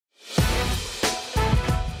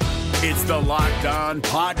It's the Locked On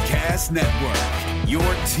Podcast Network, your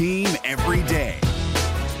team every day.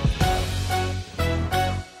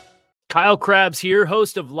 Kyle Krabs here,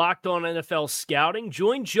 host of Locked On NFL Scouting.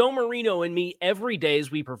 Join Joe Marino and me every day as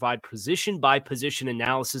we provide position-by-position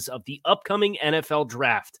analysis of the upcoming NFL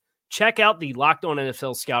Draft. Check out the Locked On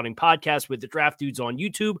NFL Scouting podcast with the Draft Dudes on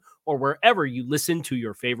YouTube or wherever you listen to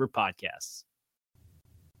your favorite podcasts.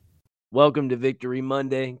 Welcome to Victory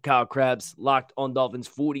Monday. Kyle Krabs, Locked On Dolphins,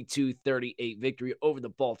 42-38 victory over the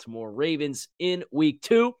Baltimore Ravens in Week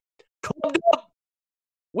 2. Clubbed up.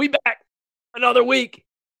 We back. Another week.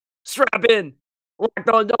 Strap in. Locked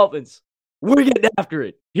On Dolphins. We're getting after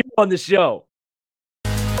it here on the show.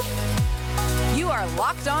 You are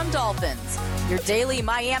Locked On Dolphins, your daily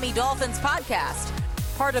Miami Dolphins podcast.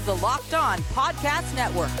 Part of the Locked On Podcast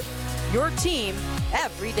Network. Your team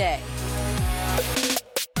every day.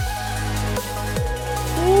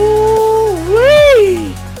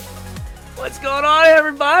 Ooh-wee! What's going on,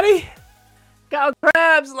 everybody? Kyle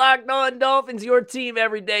Krabs, Locked On Dolphins, your team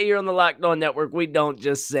every day here on the Locked On Network. We don't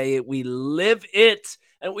just say it, we live it,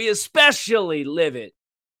 and we especially live it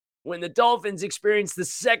when the Dolphins experience the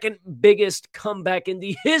second biggest comeback in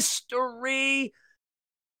the history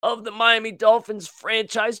of the Miami Dolphins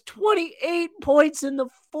franchise. 28 points in the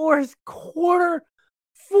fourth quarter,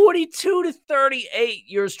 42-38.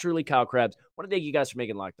 Yours truly, Kyle Krabs. I want to thank you guys for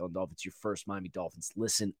making Locked On Dolphins your first Miami Dolphins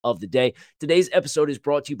listen of the day. Today's episode is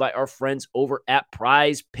brought to you by our friends over at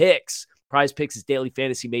Prize Picks. Prize Picks is daily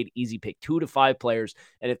fantasy made easy. Pick 2 to 5 players,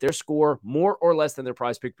 and if their score more or less than their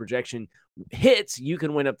Prize Pick projection hits, you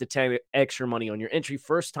can win up to 10 extra money on your entry.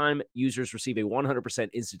 First-time users receive a 100%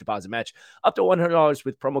 instant deposit match up to $100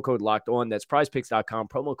 with promo code Locked On. That's prizepicks.com,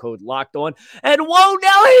 promo code Locked On. And whoa,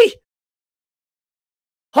 Nelly!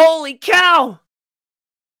 Holy cow!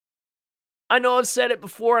 I know I've said it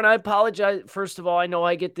before, and I apologize. First of all, I know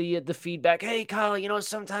I get the feedback. Hey, Kyle,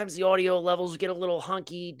 sometimes the audio levels get a little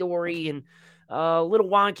hunky-dory and a little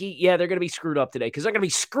wonky. Yeah, they're going to be screwed up today because I'm going to be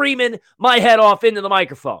screaming my head off into the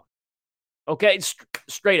microphone. Okay?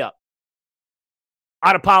 Straight up.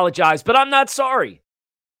 I'd apologize, but I'm not sorry.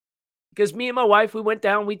 Because me and my wife,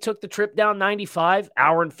 we took the trip down 95,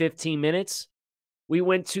 hour and 15 minutes. We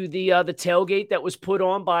went to the tailgate that was put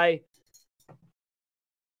on by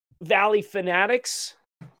Valley Fanatics.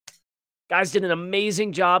 Guys did an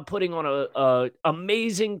amazing job putting on a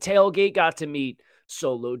amazing tailgate. Got to meet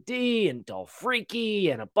Solo D and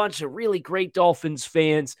Dolfreaky and a bunch of really great Dolphins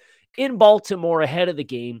fans in Baltimore ahead of the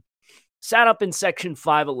game. Sat up in section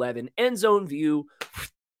 511, end zone view,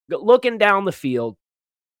 looking down the field.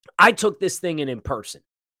 I took this thing in person.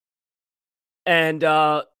 And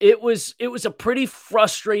it was a pretty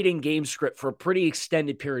frustrating game script for a pretty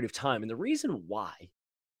extended period of time. And the reason why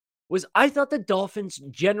was I thought the Dolphins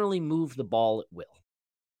generally moved the ball at will.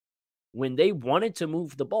 When they wanted to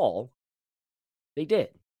move the ball, they did.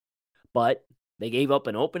 But they gave up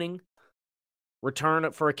an opening return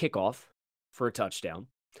for a kickoff for a touchdown.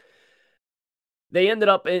 They ended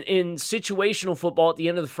up in situational football at the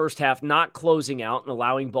end of the first half, not closing out and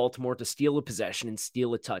allowing Baltimore to steal a possession and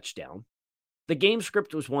steal a touchdown. The game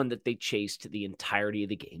script was one that they chased the entirety of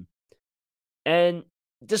the game. And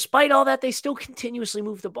despite all that, they still continuously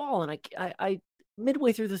moved the ball. And I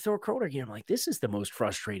midway through the third quarter game, I'm like, this is the most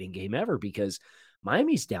frustrating game ever because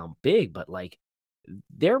Miami's down big, but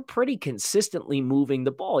they're pretty consistently moving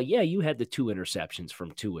the ball. Yeah, you had the 2 interceptions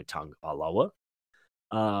from Tua Tagovailoa.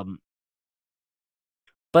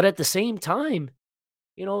 But at the same time,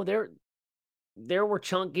 there were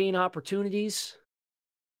chunk gain opportunities,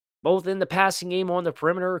 both in the passing game on the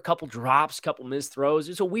perimeter, a couple drops, a couple missed throws.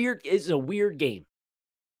 It's a weird game.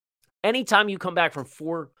 Anytime you come back from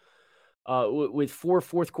with 4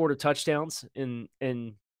 fourth quarter touchdowns in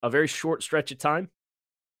a very short stretch of time,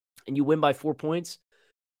 and you win by 4 points,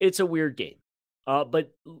 it's a weird game.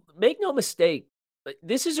 But make no mistake,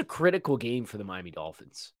 this is a critical game for the Miami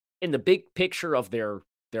Dolphins in the big picture of their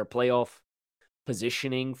playoff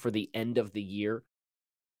positioning for the end of the year.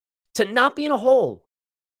 To not be in a hole.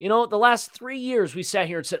 The last 3 years we sat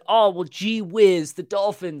here and said, oh, well, gee whiz, the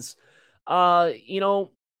Dolphins, you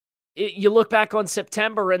look back on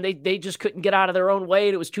September and they just couldn't get out of their own way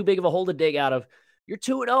and it was too big of a hole to dig out of. You're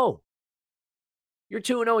 2-0. You're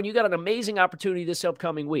 2-0 and you got an amazing opportunity this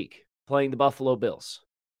upcoming week playing the Buffalo Bills.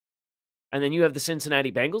 And then you have the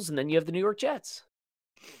Cincinnati Bengals and then you have the New York Jets.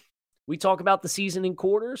 We talk about the season in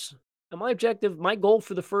quarters. And my goal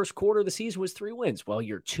for the first quarter of the season was 3 wins. Well,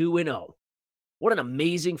 you're 2-0. What an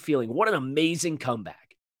amazing feeling. What an amazing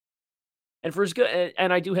comeback. And for as good,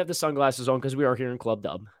 and I do have the sunglasses on because we are here in Club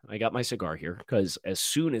Dub. I got my cigar here because as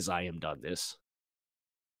soon as I am done this,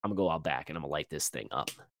 I'm going to go out back and I'm going to light this thing up.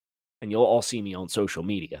 And you'll all see me on social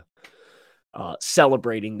media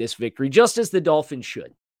celebrating this victory, just as the Dolphins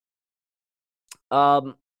should.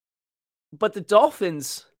 But the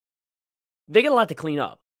Dolphins, they got a lot to clean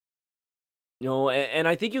up. And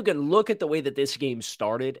I think you can look at the way that this game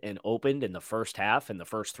started and opened in the first half and the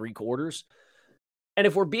first three quarters. And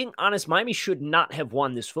if we're being honest, Miami should not have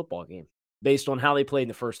won this football game based on how they played in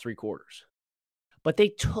the first three quarters. But they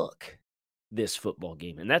took this football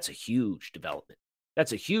game, and that's a huge development.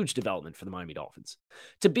 That's a huge development for the Miami Dolphins.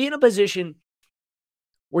 To be in a position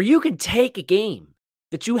where you can take a game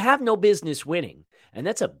that you have no business winning, and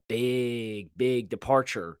that's a big, big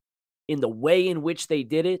departure in the way in which they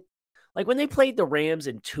did it. Like when they played the Rams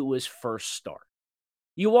in Tua's first start,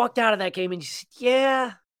 you walked out of that game and you said,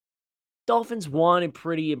 yeah, Dolphins won in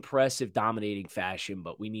pretty impressive, dominating fashion,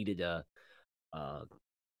 but we needed a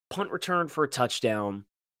punt return for a touchdown.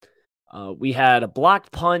 We had a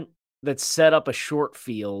blocked punt that set up a short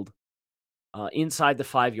field inside the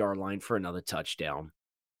 5-yard line for another touchdown.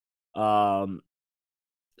 Stole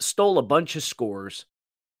a bunch of scores.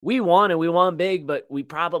 We won, and we won big, but we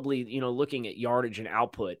probably, looking at yardage and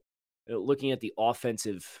output, looking at the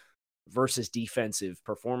offensive versus defensive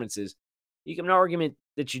performances, you can have an argument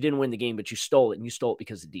that you didn't win the game, but you stole it, and you stole it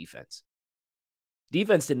because of defense.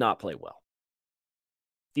 Defense did not play well.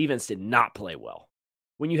 Defense did not play well.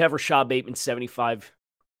 When you have Rashad Bateman's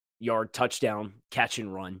 75-yard touchdown catch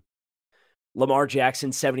and run, Lamar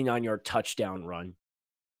Jackson's 79-yard touchdown run,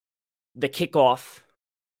 the kickoff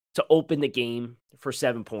to open the game for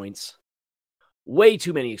 7 points, way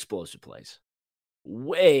too many explosive plays.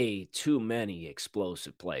 Way too many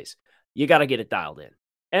explosive plays. You got to get it dialed in.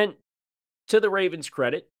 And to the Ravens'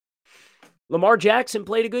 credit, Lamar Jackson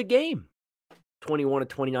played a good game. 21 of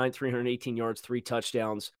 29, 318 yards, 3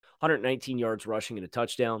 touchdowns, 119 yards rushing and a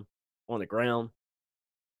touchdown on the ground.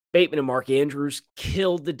 Bateman and Mark Andrews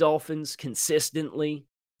killed the Dolphins consistently.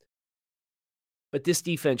 But this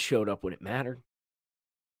defense showed up when it mattered.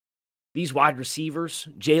 These wide receivers,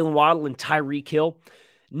 Jalen Waddle and Tyreek Hill,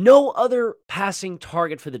 no other passing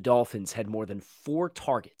target for the Dolphins had more than 4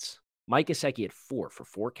 targets. Mike Gesicki had 4 for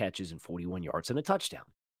 4 catches and 41 yards and a touchdown.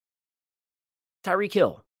 Tyreek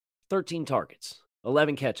Hill, 13 targets,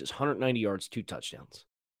 11 catches, 190 yards, 2 touchdowns.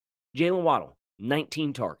 Jalen Waddle,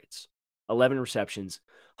 19 targets, 11 receptions,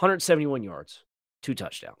 171 yards, 2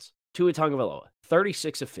 touchdowns. Tua Tagovailoa,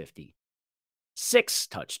 36 of 50, 6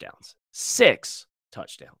 touchdowns,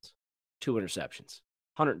 2 interceptions,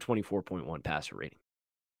 124.1 passer rating.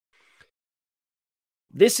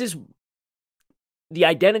 This is the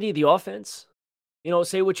identity of the offense.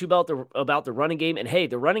 Say what you about the running game. And hey,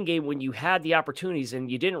 the running game, when you had the opportunities,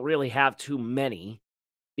 and you didn't really have too many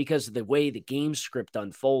because of the way the game script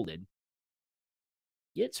unfolded,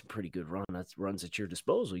 you had some pretty good runs at your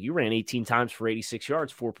disposal. You ran 18 times for 86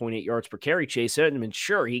 yards, 4.8 yards per carry. Chase Edmonds,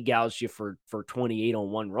 sure, he gouged you for 28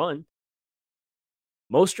 on one run.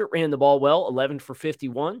 Mostert ran the ball well, 11 for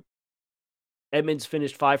 51. Edmonds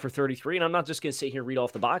finished 5 for 33, and I'm not just going to sit here and read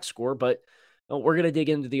off the box score, but we're going to dig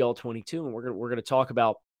into the all-22, and we're going to talk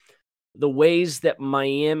about the ways that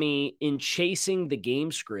Miami, in chasing the game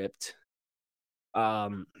script,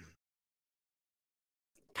 kind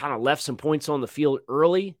of left some points on the field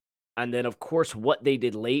early, and then, of course, what they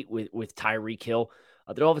did late with Tyreek Hill.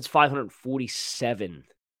 The Dolphins 547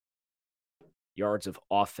 yards of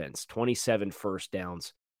offense, 27 first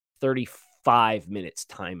downs, 35 minutes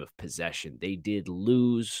time of possession. They did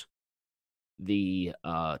lose the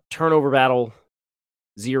turnover battle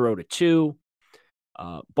 0-2.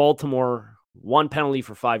 Baltimore, 1 penalty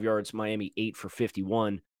for 5 yards. Miami, 8 for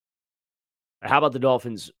 51. How about the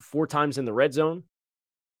Dolphins? 4 times in the red zone,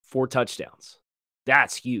 4 touchdowns.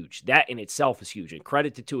 That's huge. That in itself is huge. And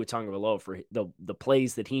credit to Tua Tagovailoa for the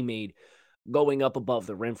plays that he made going up above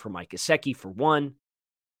the rim for Mike Gesicki for 1.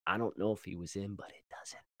 I don't know if he was in, but it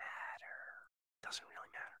doesn't matter. Doesn't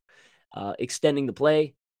really matter. Extending the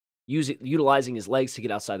play, utilizing his legs to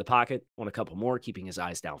get outside the pocket on a couple more, keeping his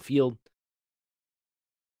eyes downfield.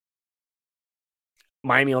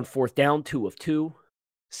 Miami on 4th down, 2 of 2.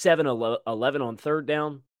 7-11 on 3rd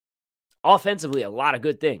down. Offensively, a lot of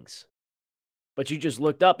good things. But you just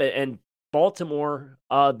looked up and Baltimore,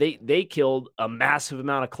 they killed a massive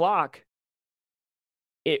amount of clock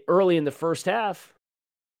early in the first half.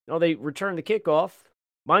 They returned the kickoff.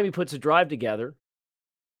 Miami puts a drive together.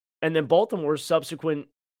 And then Baltimore's subsequent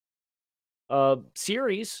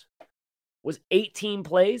series was 18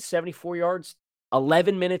 plays, 74 yards,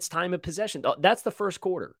 11 minutes time of possession. That's the first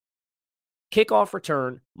quarter. Kickoff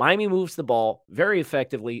return. Miami moves the ball very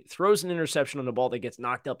effectively, throws an interception on the ball that gets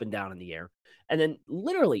knocked up and down in the air. And then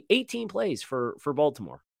literally 18 plays for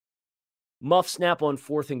Baltimore. Muff snap on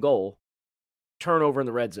 4th and goal. Turnover in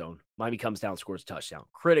the red zone. Miami comes down, scores a touchdown.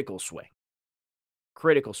 Critical swing.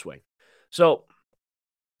 So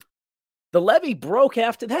the levee broke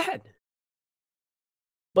after that.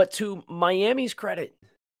 But to Miami's credit,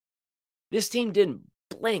 this team didn't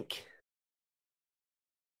blink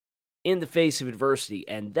in the face of adversity.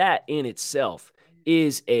 And that in itself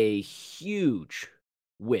is a huge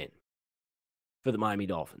win for the Miami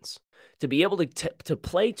Dolphins. To be able to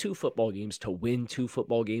play 2 football games, to win 2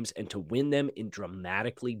 football games, and to win them in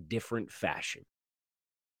dramatically different fashion.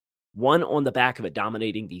 One on the back of a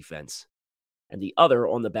dominating defense, and the other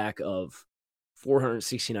on the back of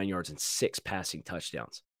 469 yards and 6 passing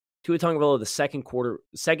touchdowns. Tua Tagovailoa, the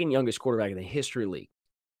second youngest quarterback in the history of the league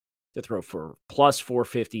to throw for plus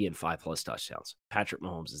 450 and 5+ touchdowns. Patrick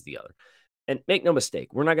Mahomes is the other. And make no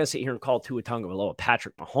mistake, we're not going to sit here and call Tua Tagovailoa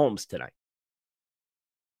Patrick Mahomes tonight.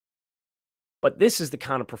 But this is the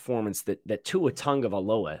kind of performance that Tua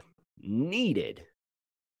Tagovailoa needed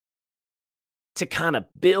to kind of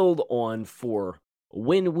build on for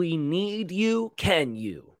when we need you, can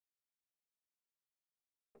you?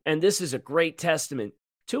 And this is a great testament.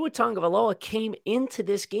 Tua Tagovailoa came into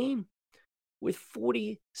this game with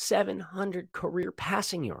 4,700 career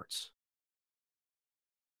passing yards.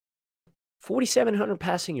 4,700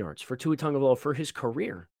 passing yards for Tua Tagovailoa for his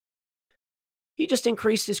career. He just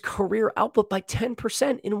increased his career output by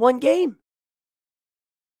 10% in one game.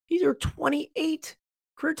 He threw 28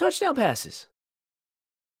 career touchdown passes.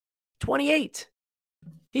 28.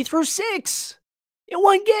 He threw 6 in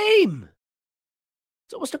one game.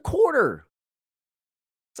 It's almost a quarter.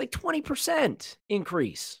 It's like 20%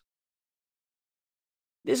 increase.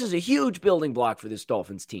 This is a huge building block for this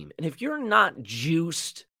Dolphins team. And if you're not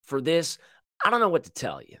juiced for this, I don't know what to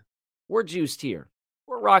tell you. We're juiced here.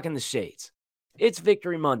 We're rocking the shades. It's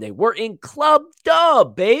Victory Monday. We're in Club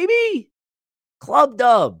Dub, baby. Club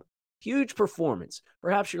Dub. Huge performance.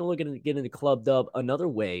 Perhaps you're looking to get into Club Dub another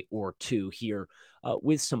way or two here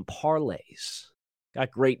with some parlays.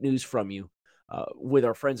 Got great news from you with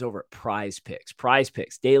our friends over at Prize Picks. Prize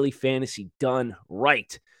Picks, daily fantasy done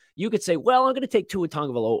right. You could say, well, I'm going to take Tua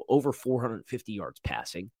Tagovailoa over 450 yards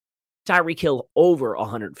passing. Tyreek Hill over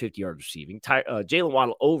 150 yards receiving. Jalen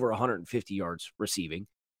Waddle over 150 yards receiving.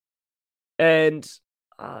 And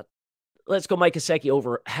let's go Mike Gesicki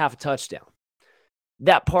over half a touchdown.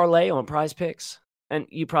 That parlay on Prize Picks, and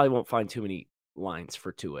you probably won't find too many lines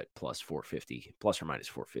for Tua at plus 450, plus or minus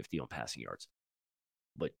 450 on passing yards.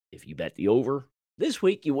 But if you bet the over this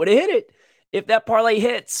week, you would have hit it. If that parlay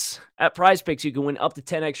hits at Prize Picks, you can win up to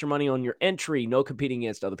 10 extra money on your entry. No competing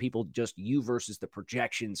against other people, just you versus the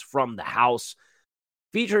projections from the house.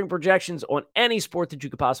 Featuring projections on any sport that you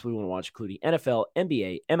could possibly want to watch, including NFL,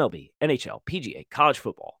 NBA, MLB, NHL, PGA, college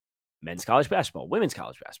football, men's college basketball, women's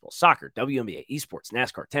college basketball, soccer, WNBA, esports,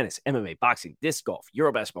 NASCAR, tennis, MMA, boxing, disc golf,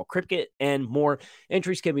 Euro basketball, cricket, and more.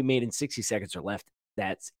 Entries can be made in 60 seconds or less.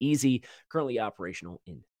 That's easy. Currently operational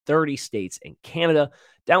in 30 states and Canada.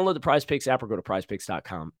 Download the Prize Picks app or go to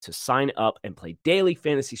prizepicks.com to sign up and play daily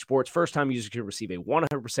fantasy sports. First-time users can receive a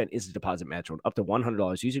 100% instant deposit match on up to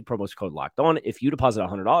 $100 using promo code Locked On. If you deposit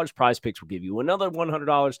 $100, Prize Picks will give you another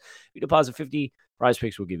 $100. If you deposit $50, Prize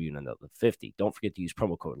Picks will give you another $50. Don't forget to use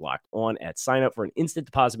promo code Locked On at sign up for an instant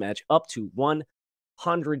deposit match up to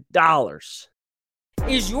 $100.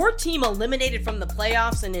 Is your team eliminated from the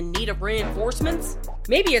playoffs and in need of reinforcements?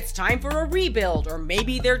 Maybe it's time for a rebuild, or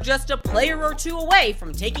maybe they're just a player or two away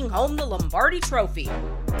from taking home the Lombardi Trophy.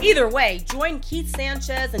 Either way, join Keith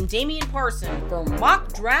Sanchez and Damian Parson for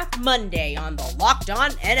Mock Draft Monday on the Locked On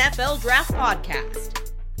NFL Draft Podcast.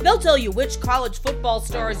 They'll tell you which college football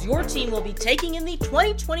stars your team will be taking in the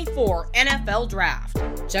 2024 NFL Draft.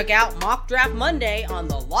 Check out Mock Draft Monday on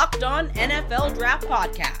the Locked On NFL Draft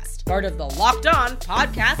Podcast, part of the Locked On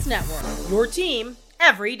Podcast Network. Your team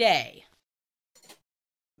every day.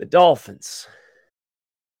 The Dolphins.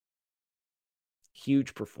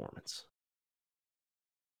 Huge performance.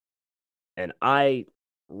 And I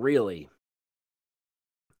really,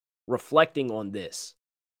 reflecting on this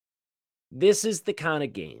is the kind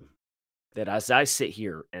of game that as I sit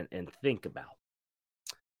here and think about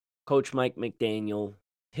Coach Mike McDaniel,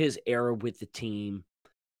 his era with the team,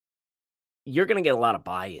 you're going to get a lot of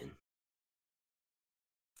buy-in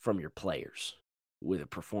from your players with a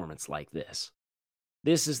performance like this.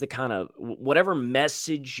 This is the kind of, whatever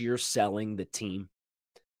message you're selling the team,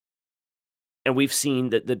 and we've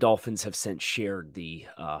seen that the Dolphins have since shared the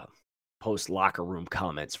post-locker room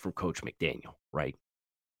comments from Coach McDaniel, right?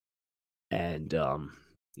 And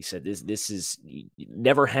he said, this is,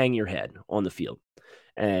 never hang your head on the field,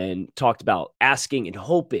 and talked about asking and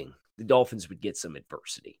hoping the Dolphins would get some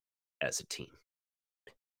adversity. as a team.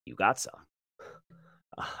 You got some.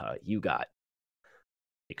 You got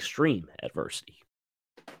extreme adversity.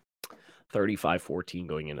 35-14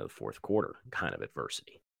 going into the fourth quarter kind of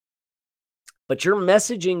adversity. But you're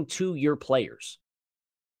messaging to your players.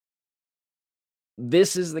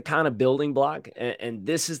 This is the kind of building block, and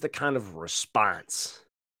this is the kind of response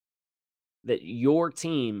that your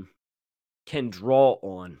team can draw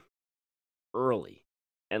on early.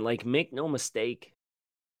 And make no mistake,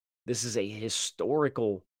 this is a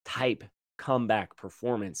historical type comeback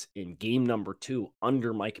performance in game number 2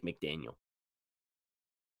 under Mike McDaniel.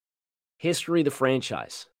 History of the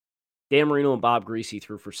franchise. Dan Marino and Bob Greasy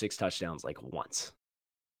threw for 6 touchdowns once.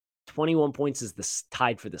 21 points is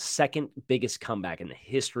tied for the second biggest comeback in the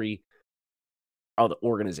history of the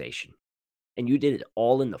organization. And you did it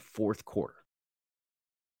all in the fourth quarter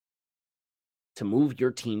to move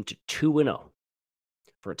your team to 2-0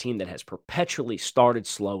 for a team that has perpetually started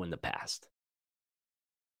slow in the past.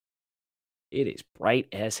 It is bright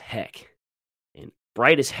as heck. And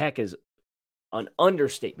bright as heck is an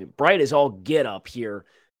understatement. Bright as all get up here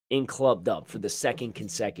in Club Dub for the second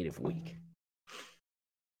consecutive week.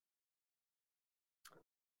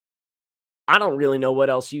 I don't really know what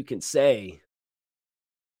else you can say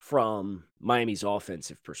from Miami's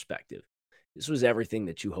offensive perspective. This was everything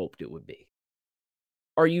that you hoped it would be.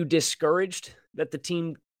 Are you discouraged that the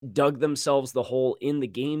team dug themselves the hole in the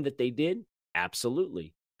game that they did?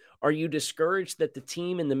 Absolutely. Are you discouraged that the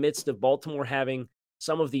team, in the midst of Baltimore having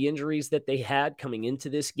some of the injuries that they had coming into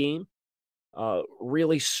this game,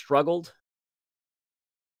 really struggled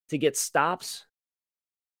to get stops?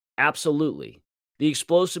 Absolutely. The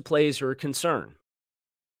explosive plays are a concern.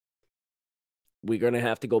 We're going to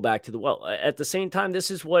have to go back to at the same time,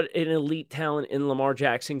 this is what an elite talent in Lamar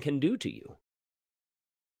Jackson can do to you.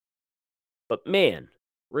 But man,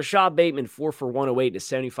 Rashad Bateman, 4 for 108, a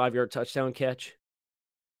 75-yard touchdown catch.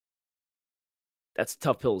 That's a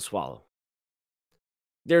tough pill to swallow.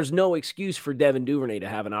 There's no excuse for Devin Duvernay to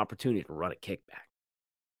have an opportunity to run a kickback.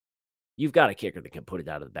 You've got a kicker that can put it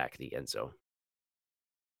out of the back of the end zone.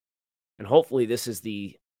 And hopefully this is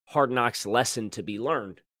the hard knocks lesson to be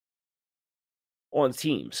learned on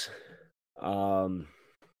teams. Don't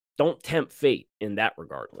tempt fate in that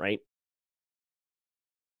regard, right?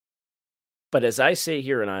 But as I sit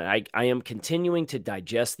here and I am continuing to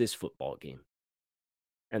digest this football game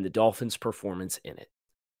and the Dolphins' performance in it,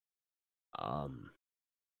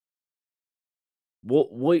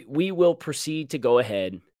 we will proceed to go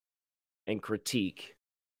ahead and critique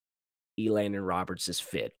Elandon Roberts'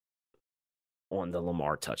 fit on the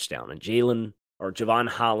Lamar touchdown and Javon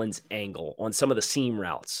Holland's angle on some of the seam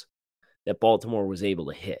routes that Baltimore was able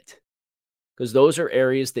to hit. Because those are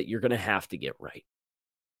areas that you're going to have to get right.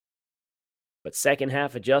 But second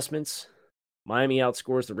half adjustments, Miami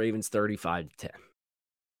outscores the Ravens 35-10.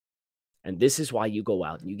 And this is why you go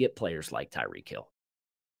out and you get players like Tyreek Hill.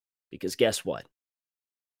 Because guess what?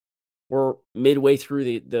 We're midway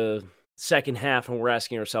through the second half and we're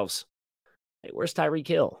asking ourselves, hey, where's Tyreek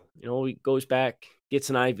Hill? He goes back,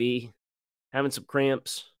 gets an IV, having some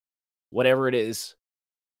cramps, whatever it is.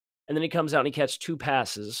 And then he comes out and he catches 2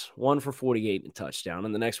 passes, one for 48 and a touchdown,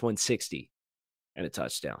 and the next one 60 and a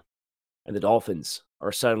touchdown. And the Dolphins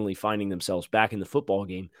are suddenly finding themselves back in the football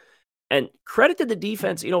game. And credit to the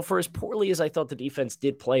defense, for as poorly as I thought the defense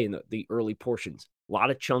did play in the early portions. A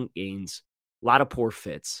lot of chunk gains, a lot of poor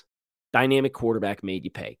fits. Dynamic quarterback made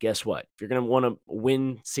you pay. Guess what? If you're going to want to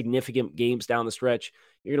win significant games down the stretch,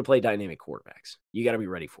 you're going to play dynamic quarterbacks. You got to be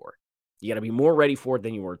ready for it. You got to be more ready for it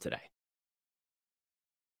than you were today.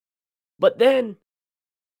 But then,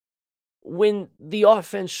 when the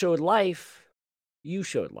offense showed life, you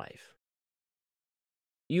showed life.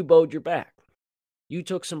 You bowed your back. You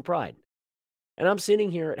took some pride. And I'm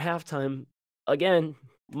sitting here at halftime, again,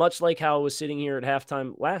 much like how I was sitting here at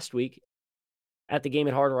halftime last week at the game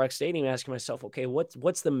at Hard Rock Stadium, asking myself, okay,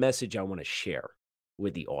 what's the message I want to share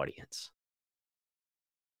with the audience?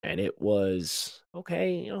 And it was,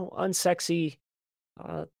 okay, unsexy,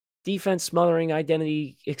 defense smothering,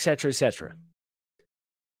 identity, etc., etc.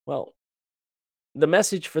 Well, the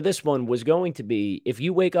message for this one was going to be, if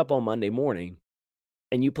you wake up on Monday morning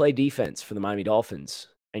and you play defense for the Miami Dolphins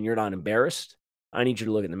and you're not embarrassed, I need you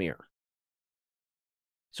to look in the mirror.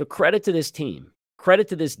 So credit to this team, credit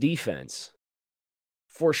to this defense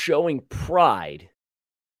for showing pride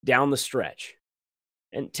down the stretch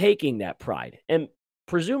and taking that pride and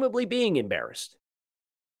presumably being embarrassed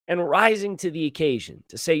and rising to the occasion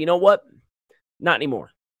to say, you know what? Not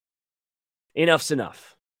anymore. Enough's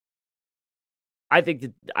enough. I think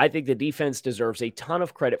the defense deserves a ton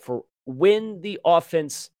of credit for when the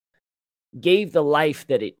offense gave the life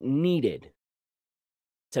that it needed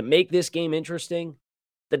to make this game interesting,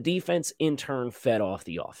 the defense in turn fed off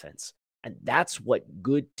the offense. And that's what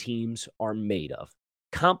good teams are made of.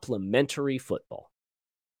 Complementary football.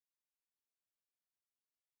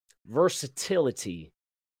 Versatility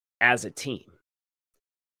as a team.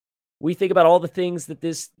 We think about all the things that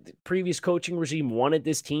this previous coaching regime wanted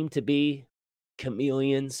this team to be.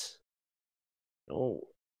 Chameleons,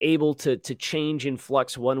 able to change in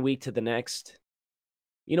flux one week to the next.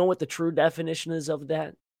 You know what the true definition is of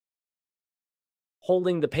that?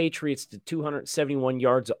 Holding the Patriots to 271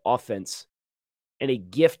 yards of offense and a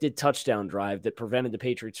gifted touchdown drive that prevented the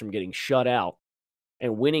Patriots from getting shut out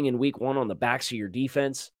and winning in week 1 on the backs of your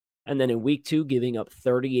defense, and then in week 2 giving up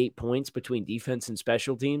 38 points between defense and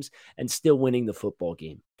special teams and still winning the football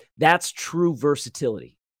game. That's true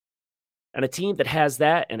versatility. And a team that has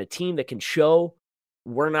that, and a team that can show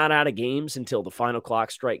we're not out of games until the final clock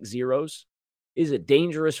strikes zeros, is a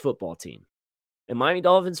dangerous football team. And Miami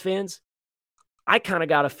Dolphins fans, I kind of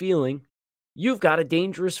got a feeling you've got a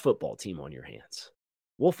dangerous football team on your hands.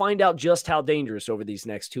 We'll find out just how dangerous over these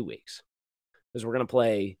next 2 weeks, because we're going to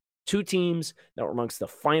play 2 teams that were amongst the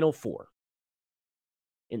final 4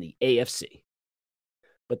 in the AFC.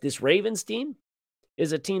 But this Ravens team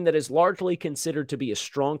is a team that is largely considered to be a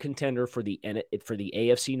strong contender for the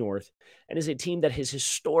AFC North, and is a team that has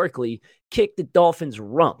historically kicked the Dolphins'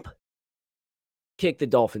 rump.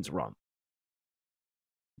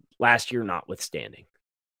 Last year notwithstanding.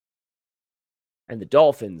 And the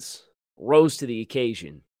Dolphins rose to the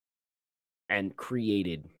occasion and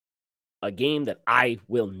created a game that I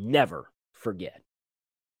will never forget.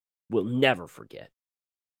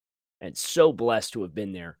 And so blessed to have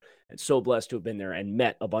been there. And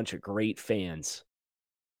met a bunch of great fans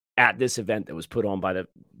at this event that was put on by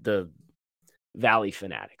the Valley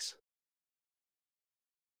Fanatics.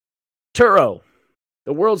 Turo,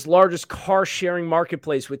 the world's largest car-sharing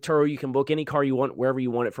marketplace. With Turo, you can book any car you want, wherever you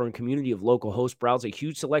want it, from a community of local hosts. Browse a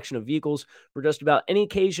huge selection of vehicles for just about any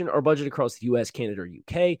occasion or budget across the U.S., Canada, or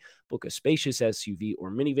UK. Book a spacious SUV or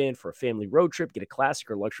minivan for a family road trip. Get a classic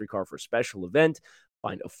or luxury car for a special event.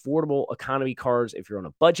 Find affordable economy cars if you're on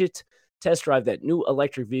a budget. Test drive that new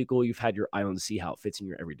electric vehicle you've had your eye on to see how it fits in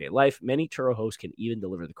your everyday life. Many Turo hosts can even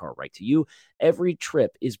deliver the car right to you. Every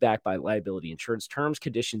trip is backed by liability insurance. Terms,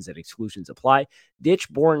 conditions, and exclusions apply. Ditch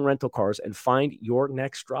boring rental cars and find your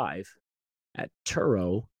next drive at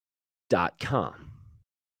Turo.com.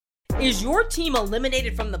 Is your team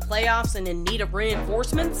eliminated from the playoffs and in need of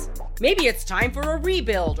reinforcements? Maybe it's time for a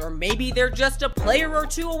rebuild, or maybe they're just a player or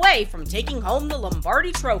 2 away from taking home the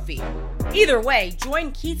Lombardi Trophy. Either way,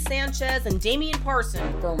 join Keith Sanchez and Damian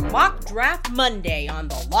Parson for Mock Draft Monday on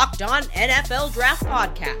the Locked On NFL Draft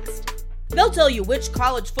Podcast. They'll tell you which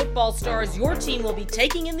college football stars your team will be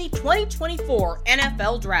taking in the 2024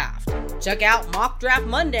 NFL Draft. Check out Mock Draft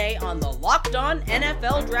Monday on the Locked On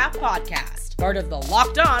NFL Draft Podcast, part of the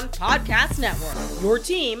Locked On Podcast Network. Your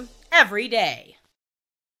team every day.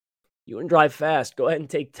 You want to drive fast? Go ahead and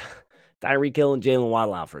take Tyreek Hill and Jalen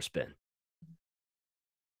Waddle out for a spin.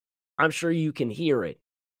 I'm sure you can hear it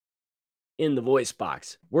in the voice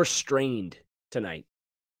box. We're strained tonight.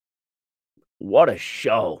 What a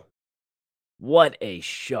show. What a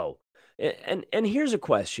show. And here's a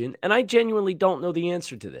question, and I genuinely don't know the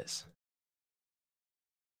answer to this.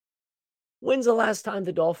 When's the last time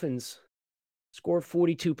the Dolphins scored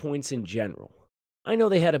 42 points in general? I know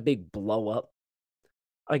they had a big blow up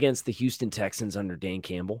against the Houston Texans under Dan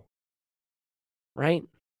Campbell, right?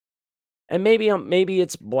 And maybe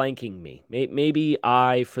it's blanking me. Maybe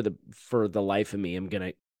I, for the life of me, am going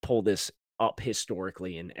to pull this up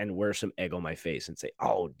historically and wear some egg on my face and say,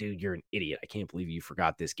 oh, dude, you're an idiot. I can't believe you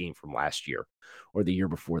forgot this game from last year or the year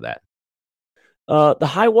before that. The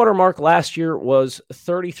high water mark last year was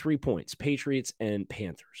 33 points, Patriots and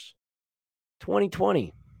Panthers.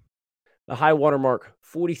 2020, the high water mark,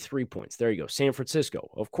 43 points. There you go. San Francisco,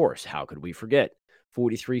 of course. How could we forget?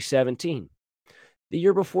 43-17. The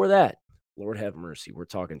year before that, Lord have mercy, we're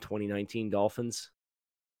talking 2019 Dolphins.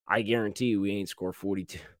 I guarantee you we ain't scored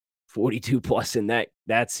 42 plus in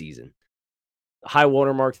that season. High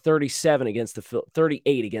water mark 38 against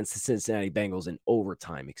the Cincinnati Bengals in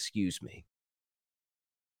overtime, excuse me.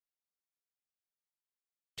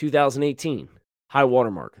 2018, high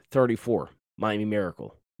water mark 34, Miami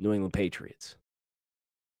Miracle, New England Patriots.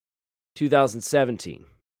 2017,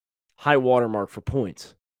 high water mark for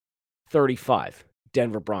points 35,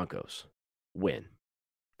 Denver Broncos, win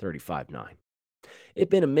 35-9. It's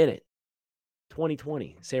been a minute.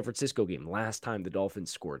 2020, San Francisco game, last time the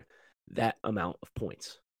Dolphins scored that amount of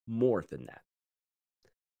points, more than that.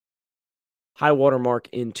 high water mark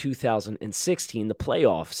in 2016, the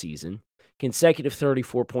playoff season. Consecutive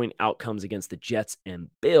 34-point outcomes against the Jets and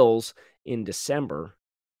Bills in December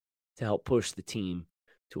to help push the team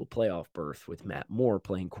to a playoff berth with Matt Moore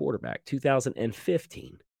playing quarterback.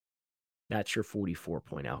 2015, that's your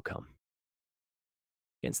 44-point outcome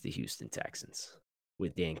against the Houston Texans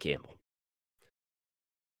with Dan Campbell.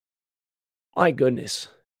 My goodness,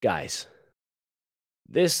 guys.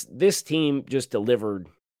 This team just delivered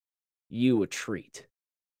you a treat.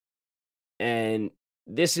 And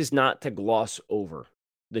this is not to gloss over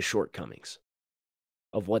the shortcomings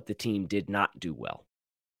of what the team did not do well.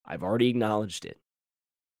 I've already acknowledged it.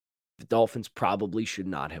 The Dolphins probably should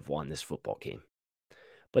not have won this football game.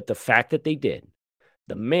 But the fact that they did,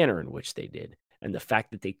 the manner in which they did, and the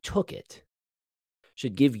fact that they took it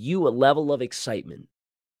should give you a level of excitement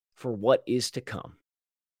for what is to come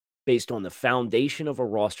based on the foundation of a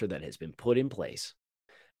roster that has been put in place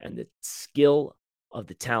and the skill of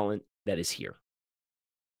the talent that is here.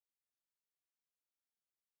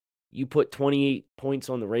 You put 28 points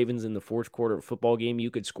on the Ravens in the fourth quarter of a football game, you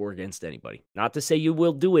could score against anybody. Not to say you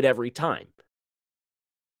will do it every time,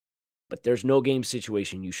 but there's no game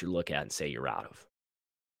situation you should look at and say you're out of.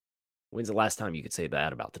 When's the last time you could say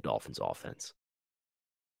that about the Dolphins offense?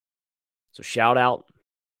 So shout out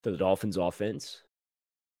to the Dolphins offense,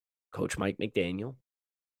 Coach Mike McDaniel,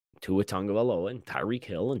 Tua Tagovailoa, and Tyreek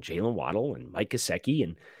Hill, and Jalen Waddle, and Mike Gesicki,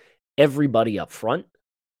 and everybody up front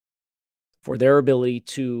for their ability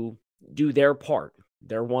to do their part,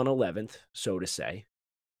 their 1/11th, so to say,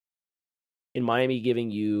 in Miami giving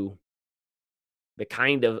you the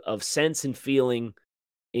kind of sense and feeling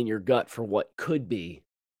in your gut for what could be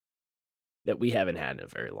that we haven't had in a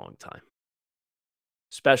very long time.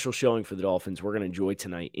 Special showing for the Dolphins. We're going to enjoy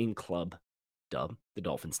tonight in Club Dub. The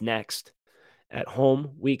Dolphins next at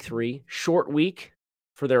home, week 3. Short week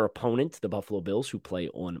for their opponent, the Buffalo Bills, who play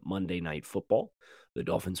on Monday Night Football. The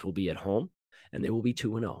Dolphins will be at home, and they will be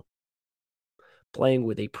 2-0, playing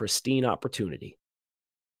with a pristine opportunity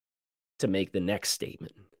to make the next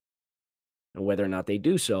statement. And whether or not they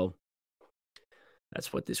do so,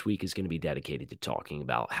 that's what this week is going to be dedicated to, talking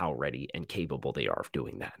about how ready and capable they are of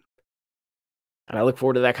doing that. And I look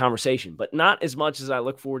forward to that conversation, but not as much as I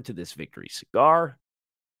look forward to this victory cigar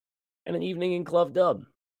and an evening in Club Dub.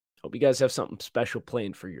 Hope you guys have something special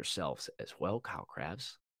planned for yourselves as well, Kyle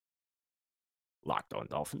Krabs. Locked On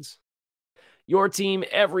Dolphins. Your team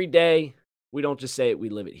every day. We don't just say it, we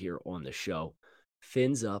live it here on the show.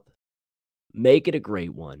 Fins up. Make it a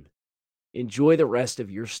great one. Enjoy the rest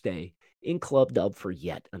of your stay in Club Dub for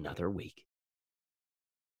yet another week.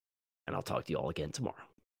 And I'll talk to you all again tomorrow.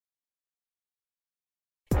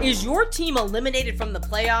 Is your team eliminated from the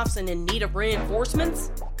playoffs and in need of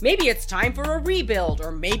reinforcements? Maybe it's time for a rebuild,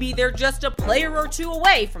 or maybe they're just a player or two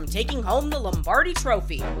away from taking home the Lombardi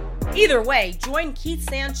Trophy. Either way, join Keith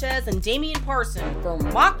Sanchez and Damian Parson for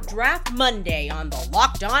Mock Draft Monday on the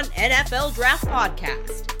Locked On NFL Draft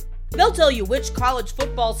Podcast. They'll tell you which college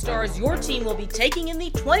football stars your team will be taking in the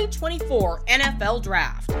 2024 NFL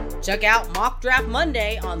Draft. Check out Mock Draft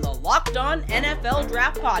Monday on the Locked On NFL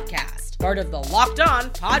Draft Podcast, part of the Locked On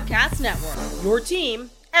Podcast Network, your team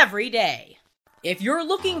every day. If you're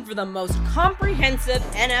looking for the most comprehensive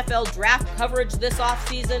NFL draft coverage this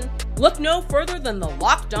offseason, look no further than the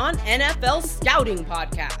Locked On NFL Scouting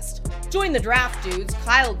Podcast. Join the draft dudes,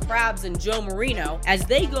 Kyle Krabs and Joe Marino, as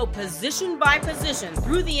they go position by position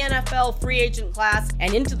through the NFL free agent class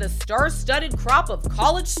and into the star-studded crop of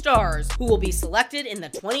college stars who will be selected in the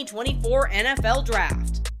 2024 NFL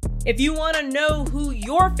Draft. If you want to know who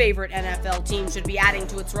your favorite NFL team should be adding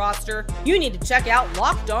to its roster, you need to check out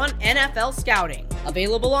Locked On NFL Scouting,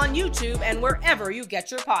 available on YouTube and wherever you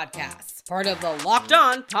get your podcasts. Part of the Locked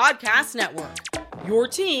On Podcast Network, your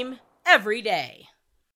team every day.